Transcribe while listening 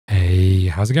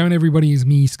how's it going everybody? It's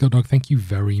me, Scottdog. Thank you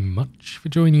very much for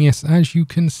joining us. As you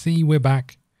can see, we're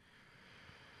back.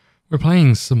 We're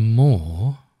playing some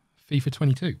more FIFA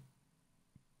 22.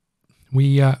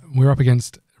 We're up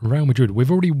against Real Madrid. We've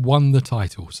already won the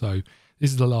title, so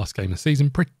this is the last game of the season.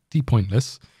 Pretty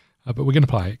pointless, but we're going to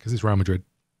play it because it's Real Madrid.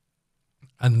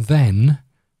 And then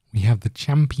we have the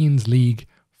Champions League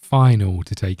final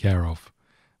to take care of.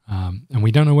 And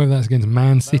we don't know whether that's against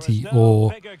Man City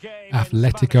or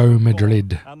Atletico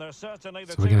Madrid. So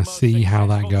we're going to see how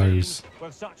that goes.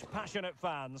 With such passionate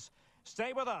fans,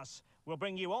 stay with us. We'll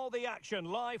bring you all the action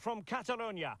live from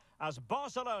Catalonia as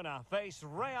Barcelona face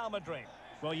Real Madrid.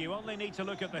 Well, you only need to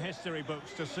look at the history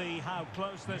books to see how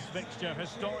close this fixture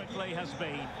historically has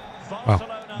been.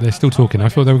 Well, they're still talking. I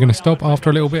thought they were going to stop after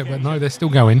a little bit, but no, they're still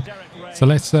going. So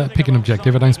let's pick an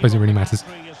objective. I don't suppose it really matters.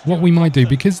 What we might do,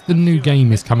 because the new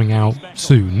game is coming out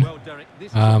soon,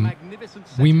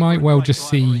 we might well just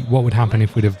see what would happen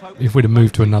if we'd have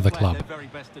moved to another club.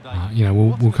 You know,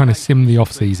 we'll kind of sim the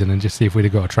off season and just see if we'd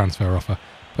have got a transfer offer,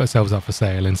 put ourselves up for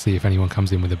sale, and see if anyone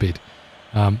comes in with a bid.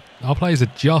 Our players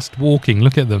are just walking.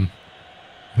 Look at them.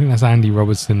 I think that's Andy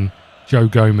Robertson, Joe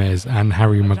Gomez, and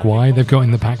Harry Maguire. They've got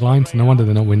in the pack line, so no wonder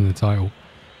they're not winning the title.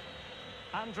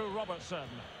 Andrew Robertson.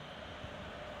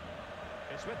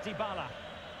 It's with Dybala.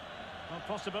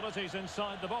 Possibilities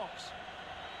inside the box.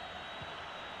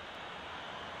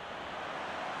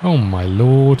 Oh my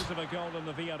lord.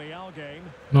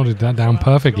 Nodded that down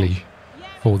perfectly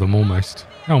for them almost.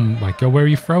 Oh my god, where are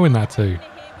you throwing that to?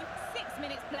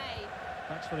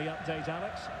 Thanks for the update,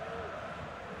 Alex.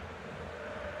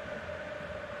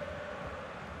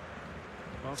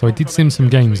 So I did sim some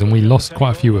games and we lost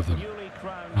quite a few of them.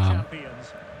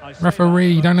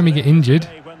 Referee, don't let me get injured.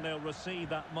 See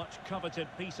that much coveted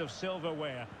piece of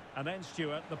silverware, and then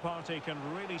Stuart, the party can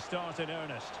really start in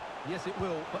earnest. Yes, it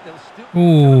will, but they'll still.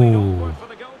 Ooh. For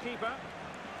the goalkeeper.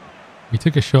 We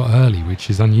took a shot early, which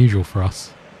is unusual for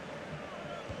us.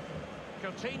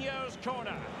 Coutinho's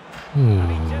corner. Ooh.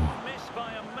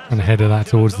 And header that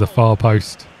towards the far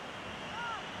post.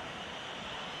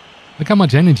 Look how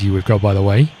much energy we've got, by the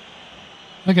way.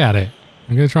 Look at it.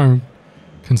 I'm going to try and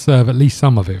conserve at least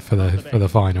some of it for the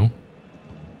final.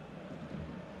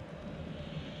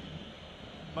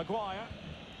 Maguire,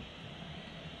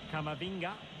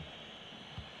 Camavinga,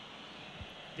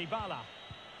 Dybala,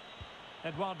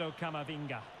 Eduardo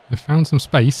Camavinga. They found some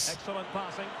space. Excellent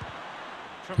passing.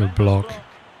 Good block.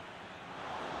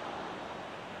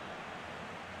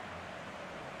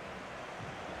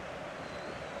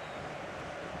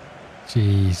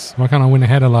 Jeez, why can't I win a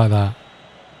header like that?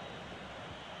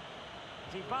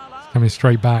 It's coming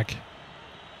straight back.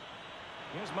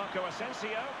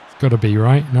 Got to be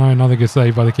right. No, another good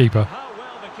save by the keeper. How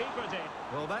well the keeper did.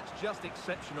 Well, that's just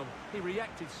exceptional. He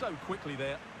reacted so quickly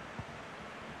there.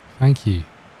 Thank you.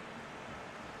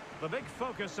 The big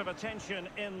focus of attention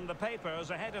in the papers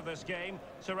ahead of this game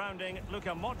surrounding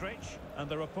Luka Modric, and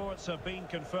the reports have been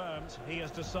confirmed. He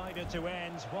has decided to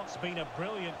end what's been a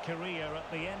brilliant career at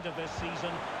the end of this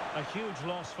season. A huge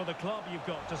loss for the club, you've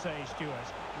got to say, Stuart.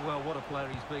 Well, what a player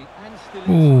he's been. And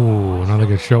still. Ooh, another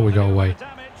good shot we got away.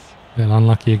 Bit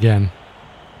unlucky again.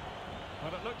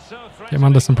 Get him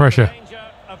under some pressure.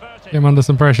 Get him under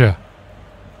some pressure.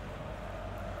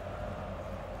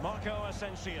 Marco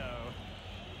Asensio.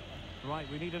 Right,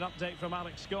 we need an update from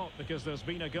Alex Scott because there's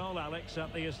been a goal, Alex,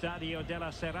 at the Estadio de la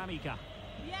Ceramica.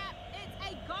 Yeah, it's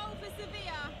a goal for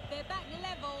Sevilla. They're back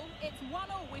level. It's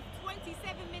 1-1 with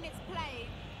 27 minutes played.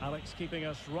 Alex keeping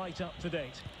us right up to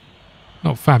date.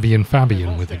 Not Fabian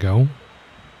with the goal.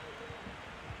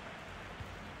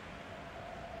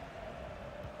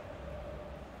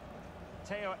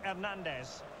 Theo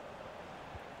Hernandez.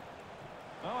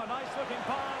 Oh, a nice looking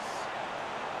pass.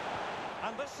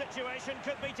 And this situation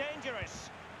could be dangerous.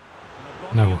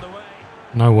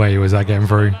 No way was that getting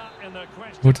through.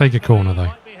 We'll take a corner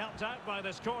though.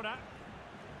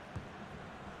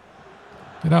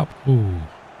 Get up. Ooh.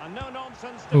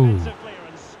 Ooh.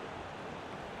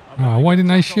 Oh, why didn't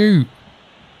they shoot?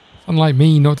 It's unlike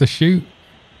me not to shoot.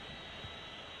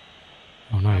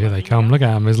 Oh no, here they come. Look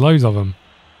at them. There's loads of them.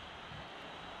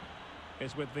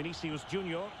 Is with Vinicius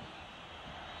Junior.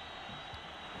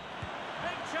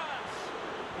 Big chance.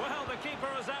 Well, the keeper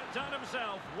has outdone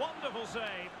himself. Wonderful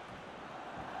save.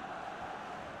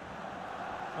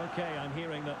 Okay, I'm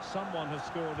hearing that someone has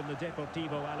scored in the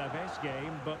Deportivo Alaves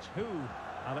game, but who?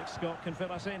 Alex Scott can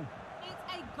fill us in.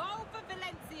 It's a goal for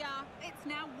Valencia. It's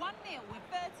now 1-0 with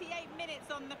 38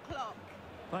 minutes on the clock.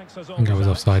 Thanks as always. I think I was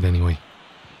offside anyway.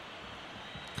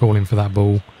 Calling for that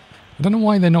ball. I don't know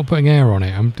why they're not putting air on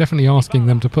it. I'm definitely asking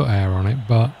them to put air on it,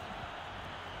 but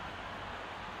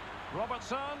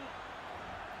Robertson.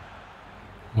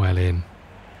 Well in.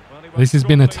 Well, he went This has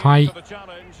been a strongly tight, into the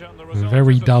challenge, and the result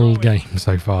very is a dull throw-in. game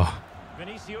so far.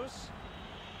 Vinicius.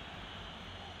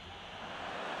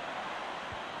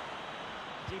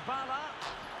 Dybala.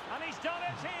 And he's done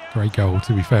it here. Great goal,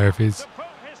 to be fair, if it's To put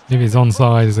his team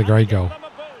onside, it's a and great give goal. them a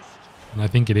boost. And I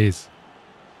think it is.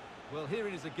 Well, here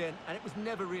it is again, and it was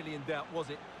never really in doubt, was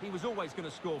it? He was always going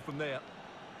to score from there.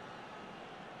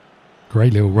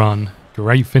 Great little run.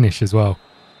 Great finish as well.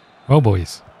 Well,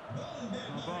 boys.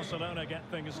 Well, Barcelona get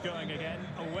things going again.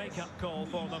 A wake-up call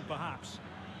for them, perhaps.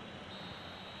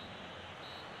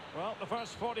 Well, the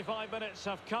first 45 minutes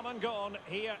have come and gone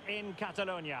here in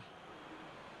Catalonia.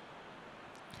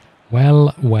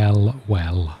 Well, well,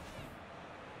 well.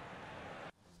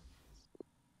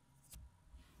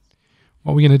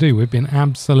 What are we going to do? We've been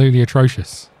absolutely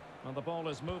atrocious. And the ball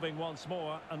is moving once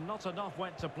more, and not enough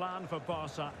went to plan for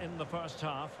Barca in the first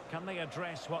half. Can they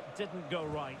address what didn't go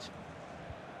right?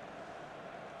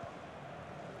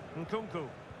 Nkunku.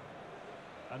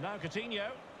 And now Coutinho.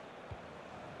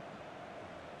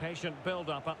 Patient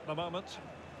build-up at the moment.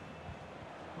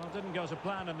 Well, didn't go to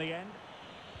plan in the end.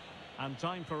 And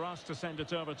time for us to send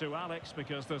it over to Alex,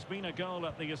 because there's been a goal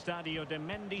at the Estadio de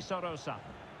Mendizorroza.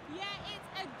 Yeah,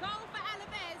 it's a goal for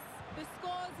Alaves. The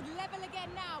score's level again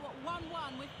now at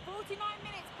 1-1 with 49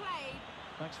 minutes played.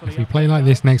 Thanks for If the we play update, like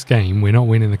this Alex. next game, we're not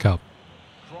winning the cup.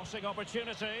 Crossing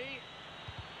opportunity.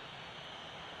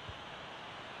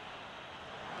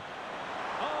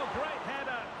 Oh, great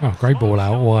header. Oh, great ball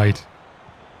out wide.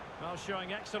 Well,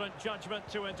 showing excellent judgment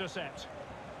to intercept.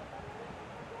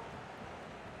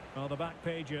 Well, the back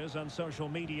pages and social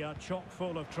media chock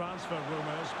full of transfer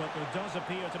rumours, but there does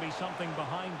appear to be something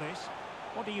behind this.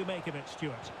 What do you make of it,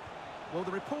 Stuart? Well,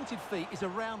 the reported fee is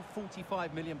around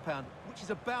 £45 million, which is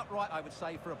about right, I would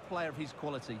say, for a player of his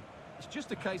quality. It's just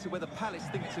a case of whether Palace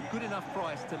think it's a good enough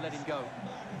price to let him go.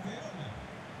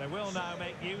 They will now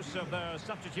make use of their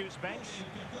substitutes bench.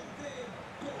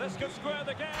 This could square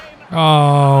the game.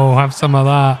 Oh, have some of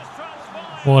that.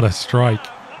 What a strike.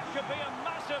 That could be a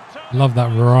massive turn. Love that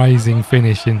rising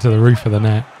finish into the roof of the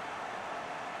net.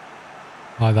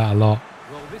 Like that a lot.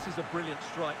 Well, this is a brilliant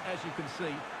strike, as you can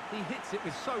see. He hits it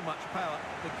with so much power,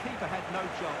 the keeper had no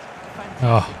chance.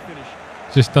 Fantastic finish.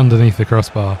 Just underneath the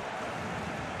crossbar.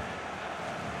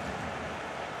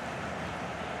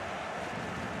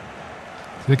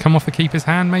 Did it come off the keeper's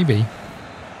hand, maybe?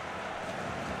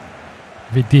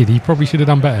 If it did, he probably should have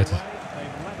done better.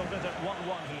 They've levelled it at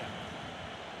 1-1 here.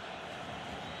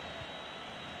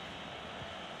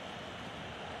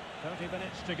 "30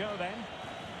 minutes to go then.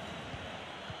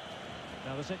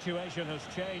 Now the situation has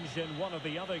changed in one of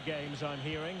the other games, I'm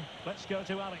hearing. Let's go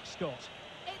to Alex Scott.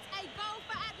 It's a goal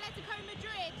for Atletico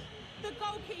Madrid. The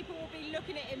goalkeeper will be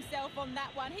looking at himself on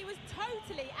that one. He was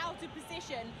totally out of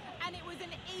position, and it was an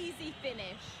easy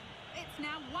finish. It's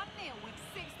now 1-0 with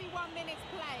 61 minutes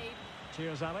played.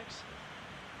 Cheers, Alex.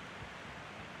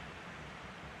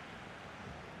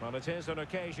 Well, it is an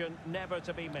occasion never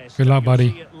to be missed. Good luck, You'll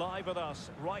buddy. see it live with us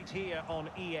right here on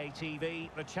EA TV,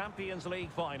 the Champions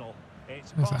League final.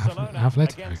 It's That's Barcelona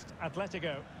Atletico. against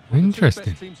Atletico. Interesting. The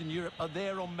two best teams in Europe are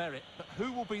there on merit, but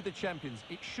who will be the champions?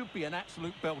 It should be an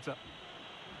absolute belter.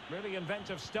 Really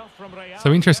inventive stuff from Real.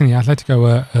 So interestingly,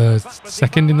 Atletico are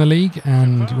second in the league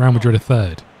and Real Madrid are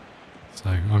third. So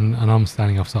I'm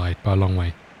standing offside by a long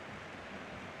way.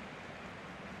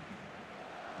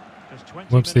 Just 20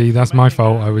 Whoopsie, minutes that's my remaining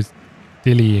fault. now. I was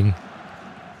dillying.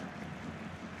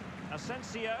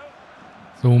 Asensio.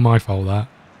 It's all my fault, that.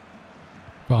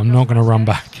 But I'm not going to run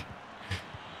back.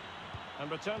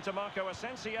 And return to Marco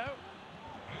Asensio.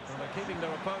 Well, they're keeping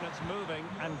their opponents moving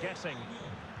and guessing.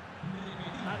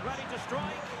 And ready to strike.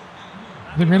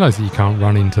 I didn't realise that you can't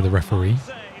run into the referee.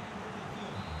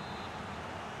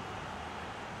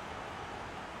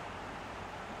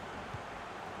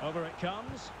 Over it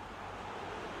comes.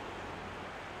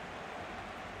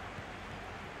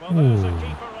 Well, there's a Ooh.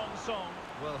 keeper on song.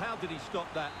 Well, how did he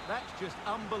stop that? That's just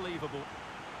unbelievable.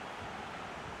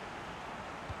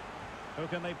 Who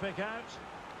can they pick out?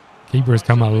 Keeper has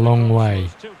come a long way.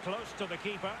 Too close to the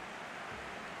keeper.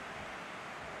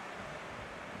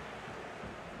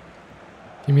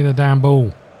 Give me the damn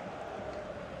ball.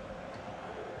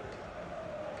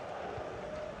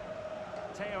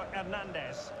 Theo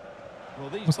Hernandez. Well,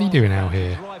 these What's he doing Barca out fans are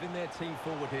here? driving their team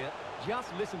forward here.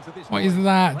 Just listen to this What noise. is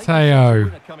that, Maybe Theo? there's a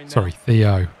winner coming now. Sorry,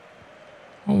 Theo.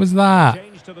 What was that?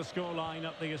 Change to the scoreline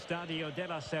at the Estadio de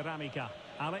la Ceramica.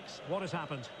 Alex, what has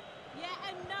happened? Yeah,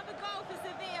 another goal for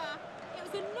Sevilla. It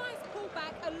was a nice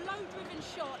pullback, a low-driven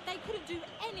shot. They couldn't do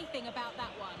anything about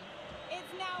that one.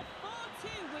 It's now 4-2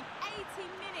 with 80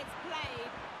 minutes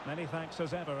played. Many thanks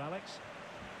as ever, Alex.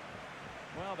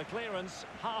 Well, the clearance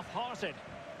half-hearted.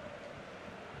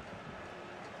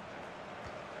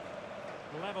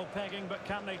 Level pegging, but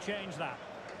can they change that?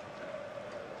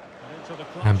 And into the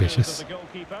clutches Ambitious. of the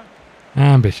goalkeeper.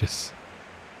 Ambitious.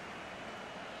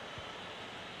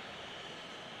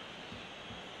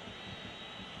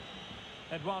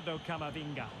 Eduardo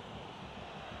Camavinga.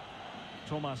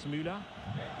 Thomas Müller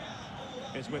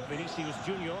is with Vinicius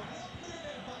Junior.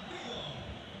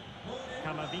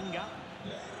 Camavinga.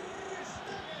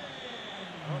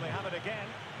 Oh, they have it again.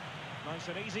 Nice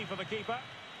and easy for the keeper.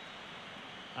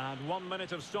 And 1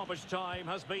 minute of stoppage time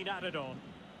has been added on.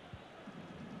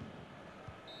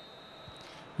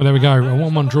 Well, there we go. A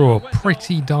 1-1 draw.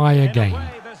 Pretty dire game.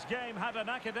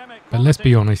 But let's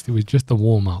be honest, it was just the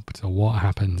warm-up to what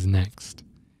happens next.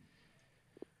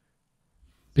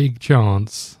 Big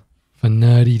chance for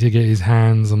Nerdy to get his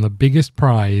hands on the biggest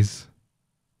prize.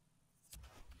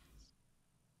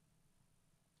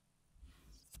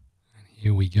 And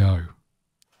here we go.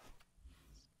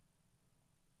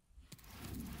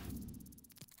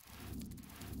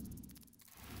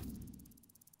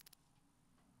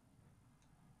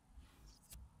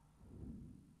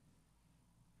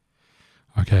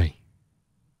 Okay.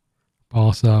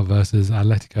 Barca versus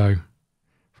Atletico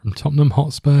from Tottenham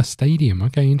Hotspur Stadium.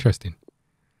 Okay, interesting.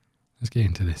 Let's get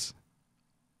into this.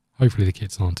 Hopefully the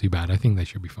kits aren't too bad. I think they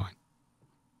should be fine.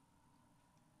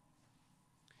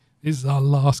 This is our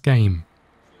last game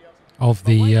of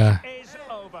the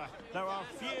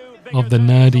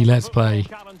Nerdy Let's Play.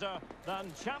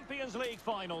 Champions League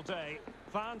final day.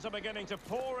 Fans are beginning to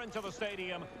pour into the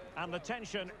stadium and the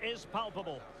tension is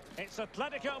palpable. It's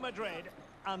Atletico Madrid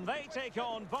and they take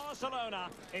on Barcelona.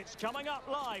 It's coming up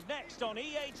live next on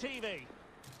EA TV.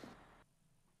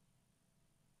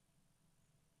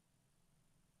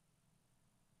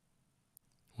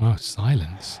 Wow,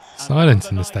 silence. Silence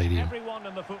in the stadium. Everyone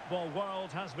in the football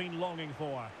world has been longing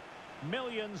for.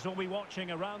 Millions will be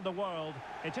watching around the world.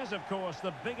 It is, of course,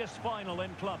 the biggest final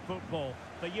in club football,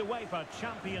 the UEFA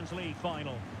Champions League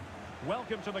final.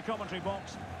 Welcome to the commentary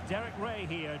box. Derek Ray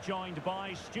here, joined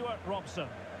by Stuart Robson.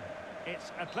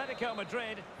 It's Atletico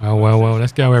Madrid. Well,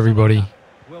 let's go, everybody.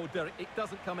 Well, Derek, it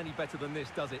doesn't come any better than this,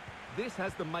 does it? This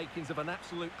has the makings of an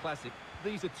absolute classic.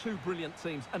 These are two brilliant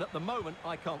teams, and at the moment,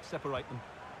 I can't separate them.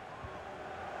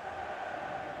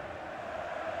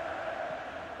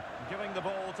 Giving the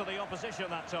ball to the opposition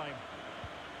that time.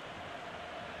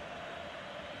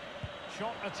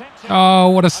 Shot attempted. Oh,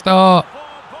 what a start.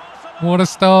 What a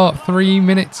start. 3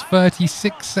 minutes,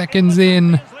 36 seconds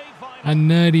in.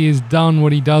 And Nerdy has done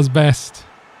what he does best.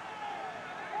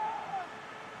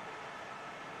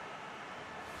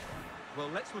 Well,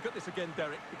 let's look at this again,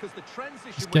 Derek, because the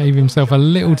transition Just gave himself a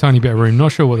little tiny bit of room.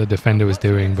 Not sure what the defender was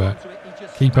doing, but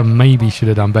keeper maybe should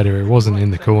have done better. It wasn't in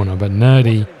the corner, but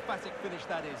Nerdy,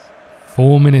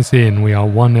 4 minutes in, we are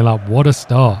 1-0 up. What a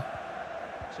start.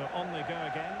 So on they go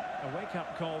again. A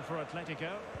wake-up call for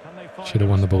Atletico. Can they find Should have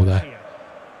won the ball there. here?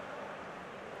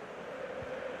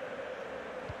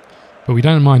 But we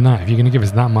don't mind that. If you're going to give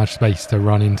us that much space to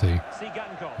run into,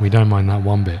 Sigankov. we don't mind that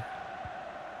one bit.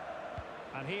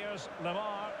 And here's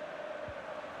Lamar.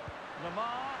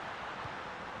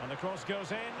 And the cross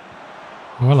goes in.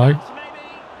 Oh, hello. Chance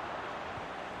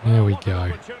maybe. There we What an go.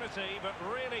 opportunity, but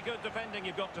really good defending,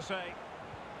 you've got to say.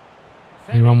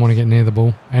 Anyone want to get near the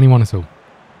ball? Anyone at all?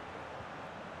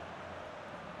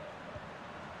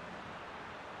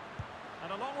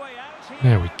 And a long way out here.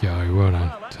 There we go. Well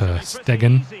done. Ter That's pretty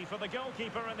Stegen. easy for the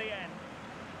goalkeeper in the end.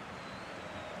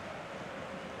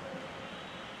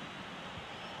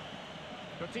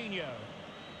 Coutinho.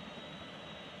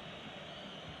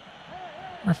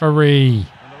 Referee.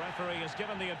 And the referee has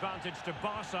given the advantage to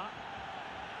Barca.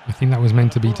 I think that was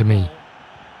meant to be to me.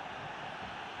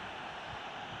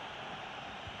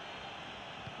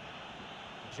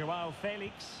 Joao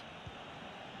Felix.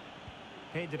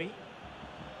 Pedri.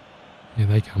 Here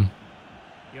they come.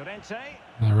 Llorente.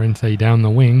 Llorente down the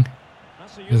wing.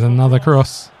 That's a There's useful another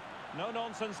cross. No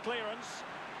nonsense clearance.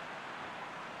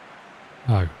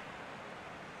 Oh.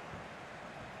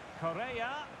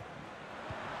 Correa.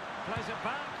 Plays it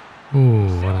back. Ooh,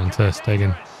 well done, Ter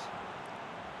Stegen.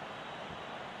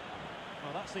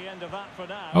 Well, that's the end of that for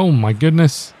now. Oh my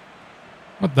goodness.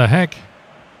 What the heck?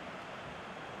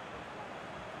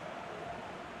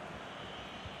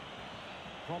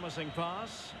 Promising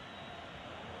pass.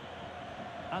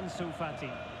 Ansu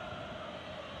Fati.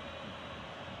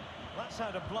 That's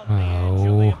how to blunt the edge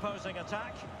of the opposing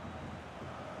attack.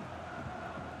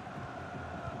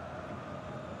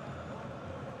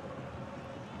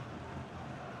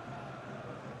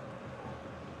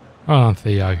 Oh,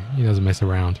 Theo. He doesn't mess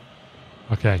around.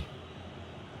 Okay.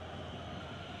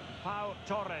 Pau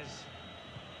Torres.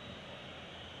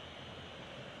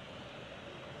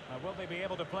 Will they be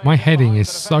able to play My it heading behind is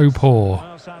the so defence? poor.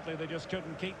 Well, sadly, they just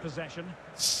couldn't keep possession.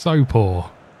 So poor.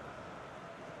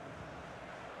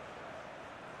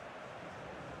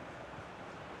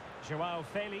 Joao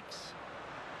Felix.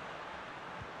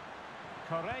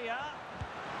 Correa.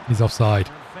 He's offside.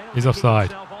 He's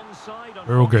offside.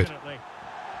 We're all good.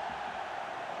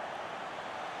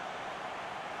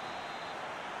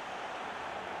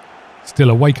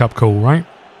 Still a wake-up call, right?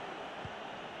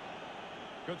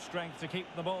 Good strength to keep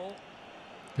the ball.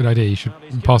 Good idea. You should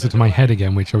pass it to my head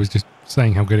again, which I was just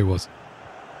saying how good it was.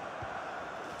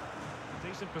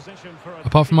 Decent position for a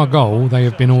Apart from our goal, they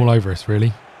have been all over us,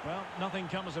 really. Well, nothing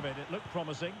comes of it. It looked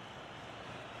promising.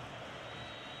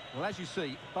 Well, as you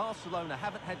see, Barcelona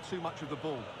haven't had too much of the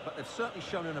ball, but they've certainly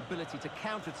shown an ability to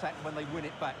counter-attack when they win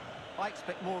it back. I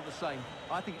expect more of the same.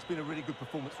 I think it's been a really good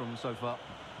performance from them so far.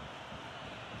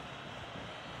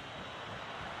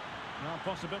 Now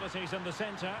possibilities in the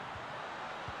centre.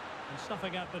 And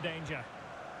snuffing out the danger.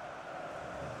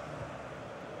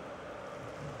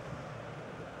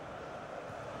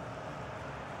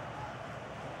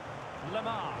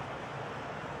 Lamar.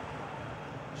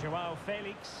 Joao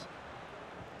Felix.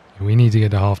 We need to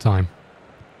get to half-time.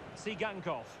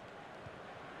 Sigankov.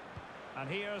 And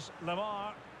here's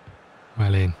Lamar.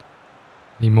 Well in.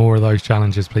 Need more of those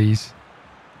challenges, please.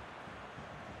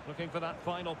 Looking for that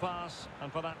final pass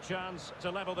and for that chance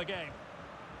to level the game.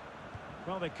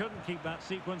 Well, they couldn't keep that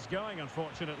sequence going,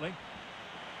 unfortunately.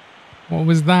 What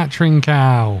was that,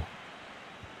 Trincao?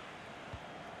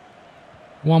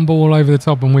 One ball over the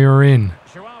top and we were in.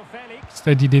 Joao Felix.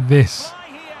 Instead you did this. Try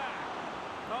here.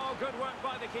 Oh, good work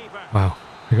by the keeper. Wow.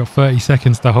 We've got 30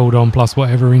 seconds to hold on, plus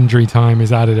whatever injury time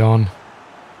is added on.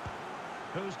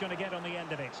 Who's going to get on the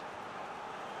end of it?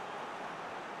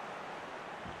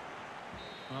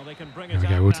 Well, they can bring it There we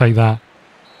go. out We'll now. take that.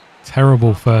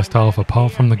 Terrible first half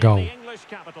apart from the goal.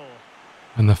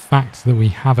 And the fact that we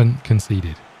haven't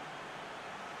conceded.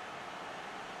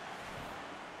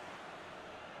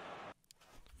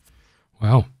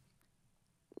 Well.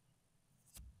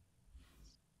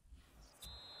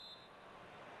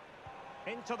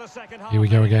 Into the second half. Here we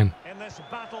go again. In this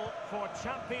battle for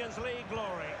Champions League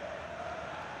glory.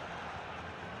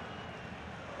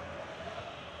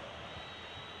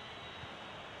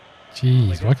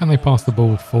 Jeez, why can't they pass the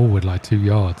ball forward like 2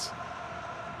 yards?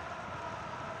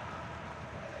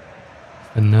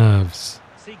 The nerves.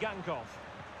 Sigankov.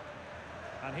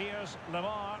 And here's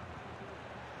Lamar.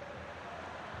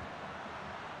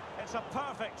 It's a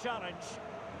perfect challenge.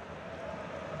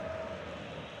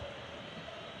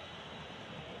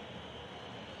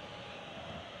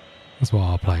 That's what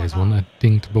our players want, a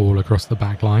dinked ball across the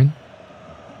back line.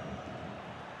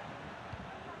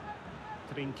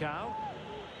 Trincao.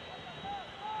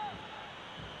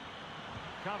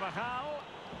 Carvajal.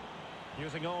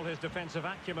 Using all his defensive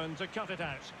acumen to cut it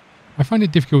out. I find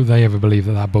it difficult they ever believe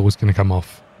that that ball's going to come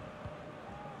off.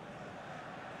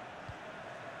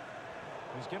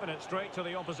 He's given it straight to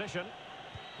the opposition.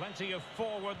 Plenty of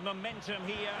forward momentum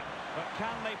here, but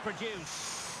can they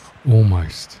produce?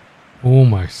 Almost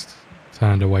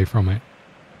turned away from it.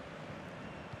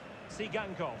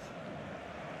 Sigankov.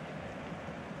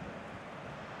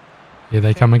 Here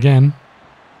they come again.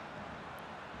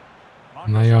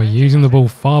 And they are using the ball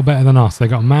far better than us. They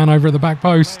got a man over at the back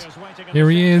post. Here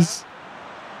he is.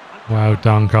 Well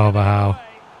done, Carvajal.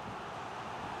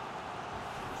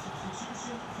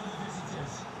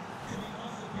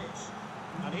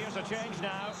 And here's a change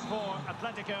now for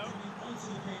Atletico.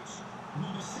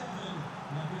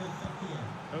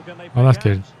 Who can they Oh, that's pick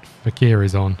good. out? Fakir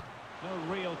is on.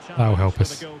 No real That'll help challenge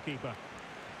us. for the goalkeeper.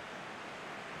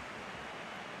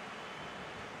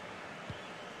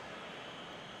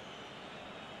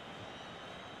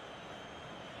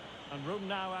 And room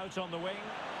now out on the wing.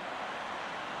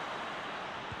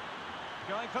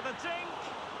 Going for the dink.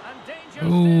 And danger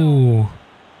still.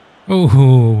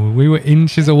 Ooh, we were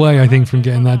inches away, I think, from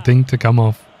getting that dink to come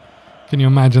off. Can you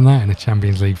imagine that in a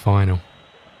Champions League final?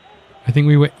 I think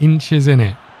we were inches in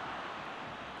it.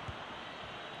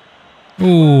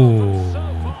 Ooh. So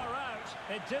far out,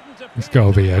 it didn't It's appear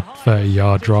got to be a behind.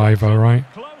 30-yard drive, all right?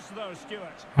 Close though,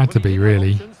 Stuart. Had to be,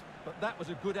 really. But that was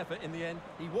a good effort in the end.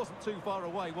 He wasn't too far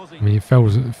away, was he? I mean, it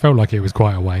felt like it was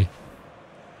quite away.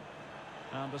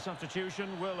 And the substitution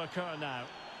will occur now.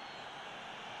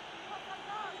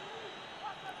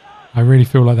 I really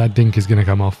feel like that dink is going to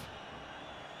come off.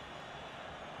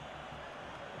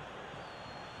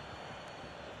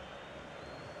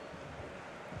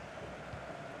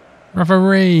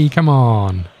 Referee, come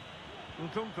on.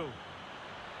 Nkunku.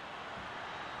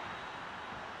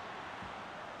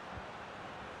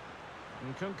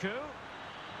 Nkunku.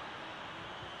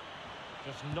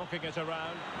 Just knocking it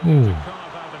around. Ooh. To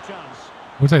carve out a chance.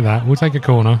 We'll take that. We'll take a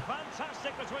corner.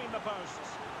 Fantastic between the posts.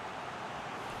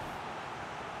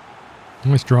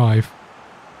 Nice drive.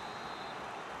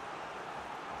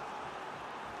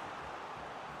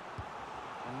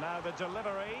 And now the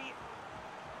delivery.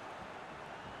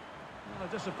 Well,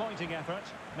 a disappointing effort,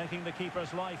 making the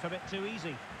keeper's life a bit too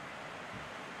easy.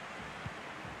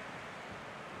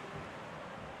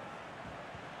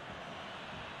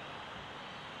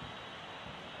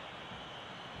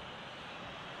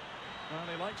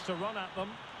 Well, he likes to run at them.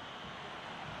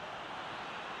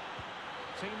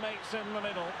 Teammates in the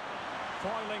middle,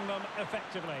 foiling them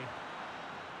effectively.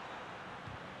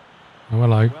 Oh,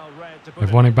 hello. Well read to put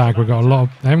They've won it back. We've got a lot of...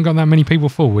 They haven't got that many people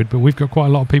forward, but we've got quite a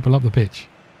lot of people up the pitch.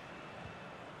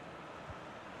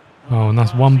 Oh, and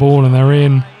that's one ball and they're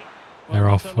in. They're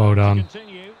off. Well done.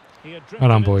 Well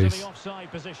done, boys.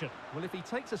 Well, if he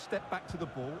takes a step back to the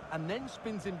ball and then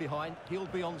spins in behind, he'll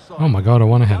be onside. Oh my God, I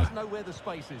want a header. Know where the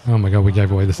space is. Oh my God, we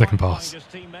gave away the second pass.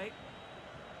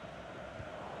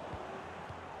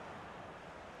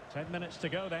 10 minutes to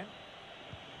go then.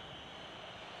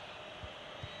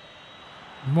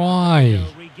 Why?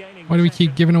 Why do we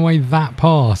keep giving away that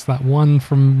pass? That one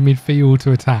from midfield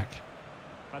to attack.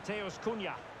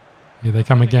 Here they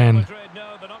come again.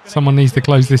 Someone needs to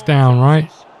close this down,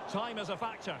 right? Time is a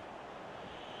factor.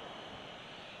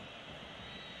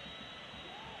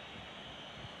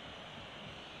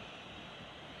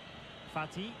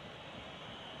 Fati.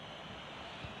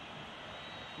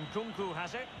 Nkunku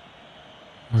has it.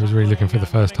 I was really looking for the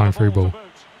first time through ball.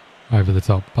 Over the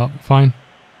top, but fine.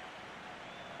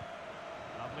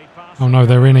 Oh no,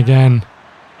 they're in again.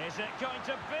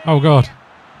 Oh God.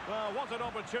 Well, what an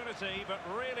opportunity, but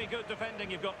really good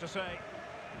defending, you've got to say.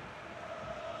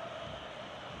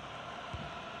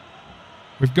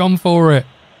 We've gone for it.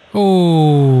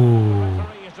 Oh.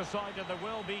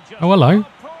 Oh, hello.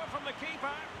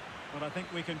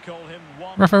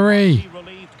 Referee.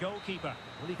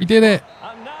 We did it.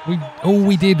 All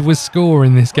we did was score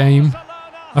in this game.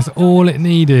 That's all it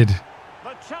needed.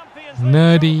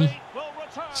 Nerdy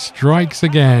strikes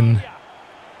again.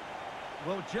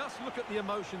 Well, just look at the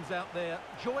emotions out there.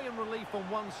 Joy and relief on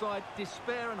one side,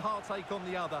 despair and heartache on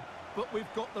the other. But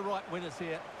we've got the right winners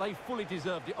here. They fully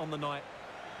deserved it on the night.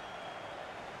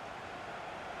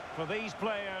 For these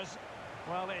players,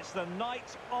 well, it's the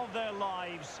night of their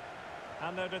lives.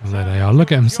 And there they are.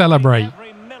 Look at them celebrate.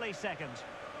 Every millisecond.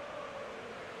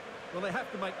 Well, they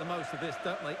have to make the most of this,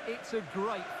 don't they? It's a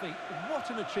great feat. What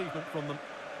an achievement from them.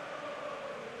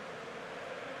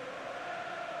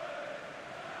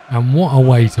 And what a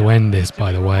way to end this,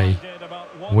 by the way.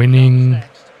 Winning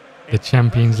the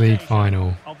Champions League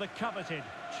final. Of the coveted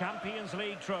Champions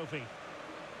League trophy.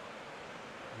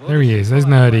 There he is. There's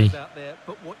Nerdy.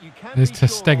 There's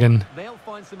Stegen. They'll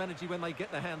find some energy when they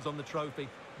get their hands on the trophy.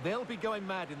 They'll be going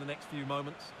mad in the next few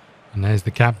moments. And there's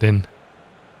the captain.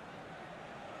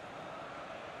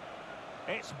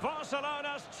 It's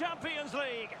Barcelona's Champions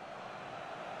League.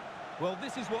 Well,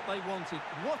 this is what they wanted.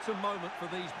 What a moment for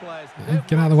these players.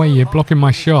 Get out of the way, you're blocking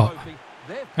my shot.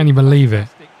 Can you believe it?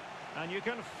 And you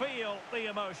can feel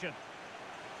the emotion.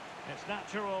 It's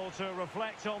natural to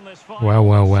reflect on this fight.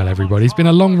 Well, everybody. It's been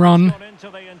a long run.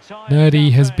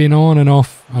 Nerdy has been on and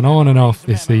off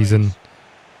this season.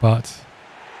 But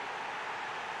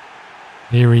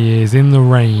here he is in the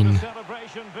rain,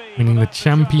 winning the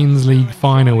Champions League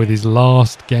final with his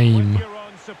last game.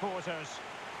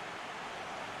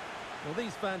 Well,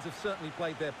 these fans have certainly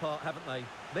played their part, haven't they?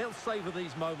 They'll savour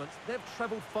these moments. They've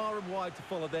travelled far and wide to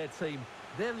follow their team.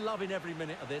 They're loving every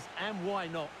minute of this, and why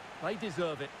not? They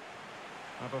deserve it.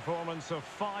 A performance of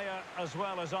fire as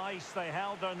well as ice. They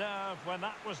held their nerve when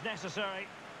that was necessary.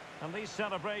 And these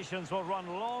celebrations will run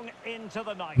long into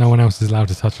the night. No one else is allowed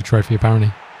to touch a trophy,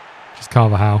 apparently. Just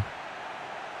Carvajal.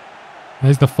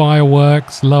 There's the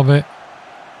fireworks. Love it.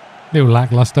 Little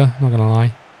lackluster, not going to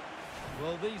lie.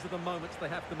 Well, these are the moments they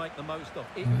have to make the most of.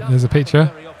 There's a picture.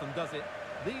 Very often, does it?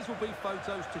 These will be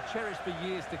photos to cherish for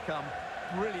years to come.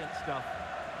 Brilliant stuff.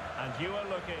 And you are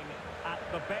looking at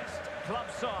the best club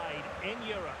side in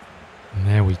Europe. And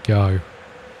there we go.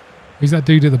 Who's that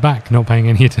dude at the back not paying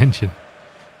any attention?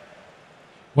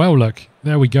 Well, look,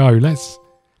 there we go. Let's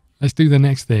do the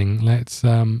next thing. Let's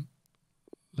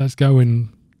go and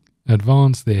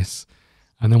advance this,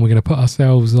 and then we're going to put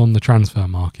ourselves on the transfer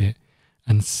market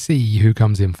and see who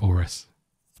comes in for us.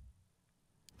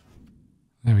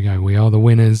 There we go. We are the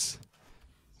winners.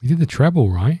 We did the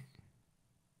treble, right?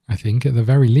 I think at the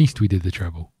very least we did the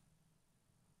treble.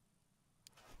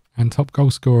 And top goal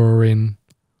scorer in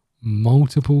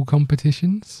multiple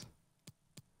competitions.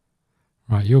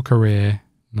 Right, your career.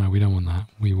 No, we don't want that.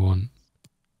 We want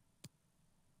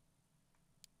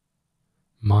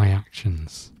my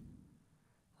actions.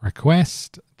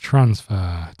 Request,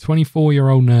 transfer.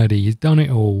 24-year-old nerdy. He's done it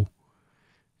all.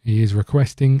 He is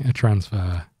requesting a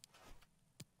transfer.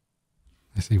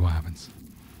 Let's see what happens.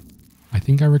 I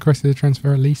think I requested a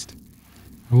transfer at least.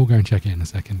 I will go and check it in a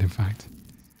second, in fact.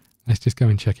 Let's just go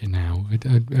and check it now.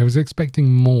 I was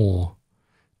expecting more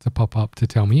to pop up to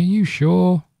tell me, are you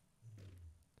sure?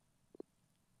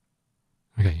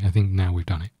 Okay, I think now we've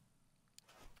done it.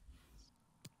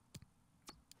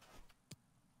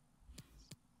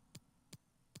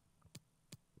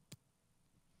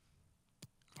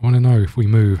 I want to know if we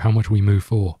move, how much we move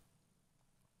for.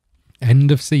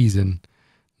 End of season,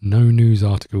 no news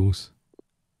articles.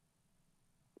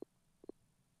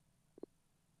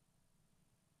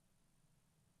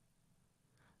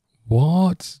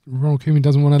 What? Ronald Koeman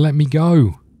doesn't want to let me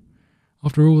go.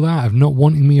 After all that of not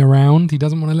wanting me around, he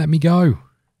doesn't want to let me go.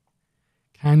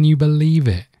 Can you believe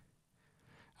it?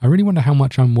 I really wonder how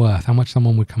much I'm worth, how much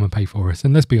someone would come and pay for us.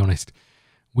 And let's be honest,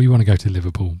 we want to go to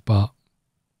Liverpool, but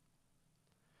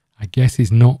I guess it's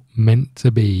not meant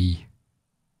to be.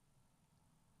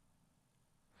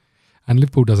 And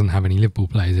Liverpool doesn't have any Liverpool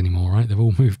players anymore, right? They've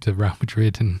all moved to Real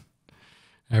Madrid and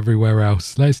everywhere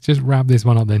else. Let's just wrap this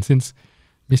one up then. Since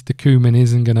Mr. Koeman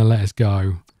isn't going to let us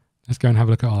go, let's go and have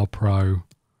a look at our pro.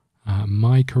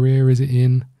 My career, is it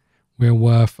in? We're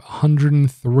worth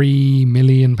 £103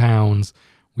 million.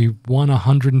 We've won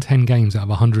 110 games out of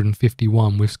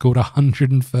 151. We've scored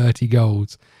 130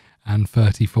 goals and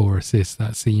 34 assists.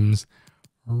 That seems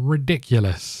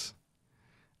ridiculous.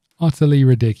 Utterly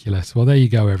ridiculous. Well, there you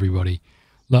go, everybody.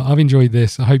 Look, I've enjoyed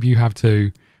this. I hope you have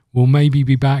too. We'll maybe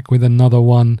be back with another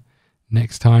one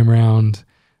next time round.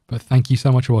 But thank you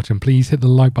so much for watching. Please hit the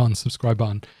like button, subscribe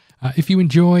button. If you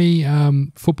enjoy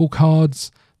football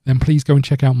cards, then please go and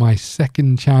check out my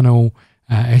second channel,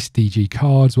 SDG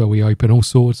Cards, where we open all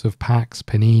sorts of packs,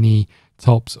 Panini,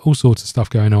 tops, all sorts of stuff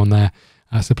going on there.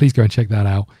 So please go and check that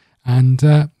out. And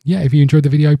yeah, if you enjoyed the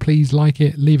video, please like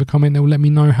it, leave a comment that will let me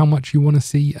know how much you want to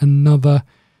see another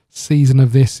season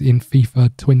of this in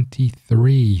FIFA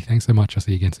 23. Thanks so much. I'll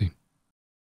see you again soon.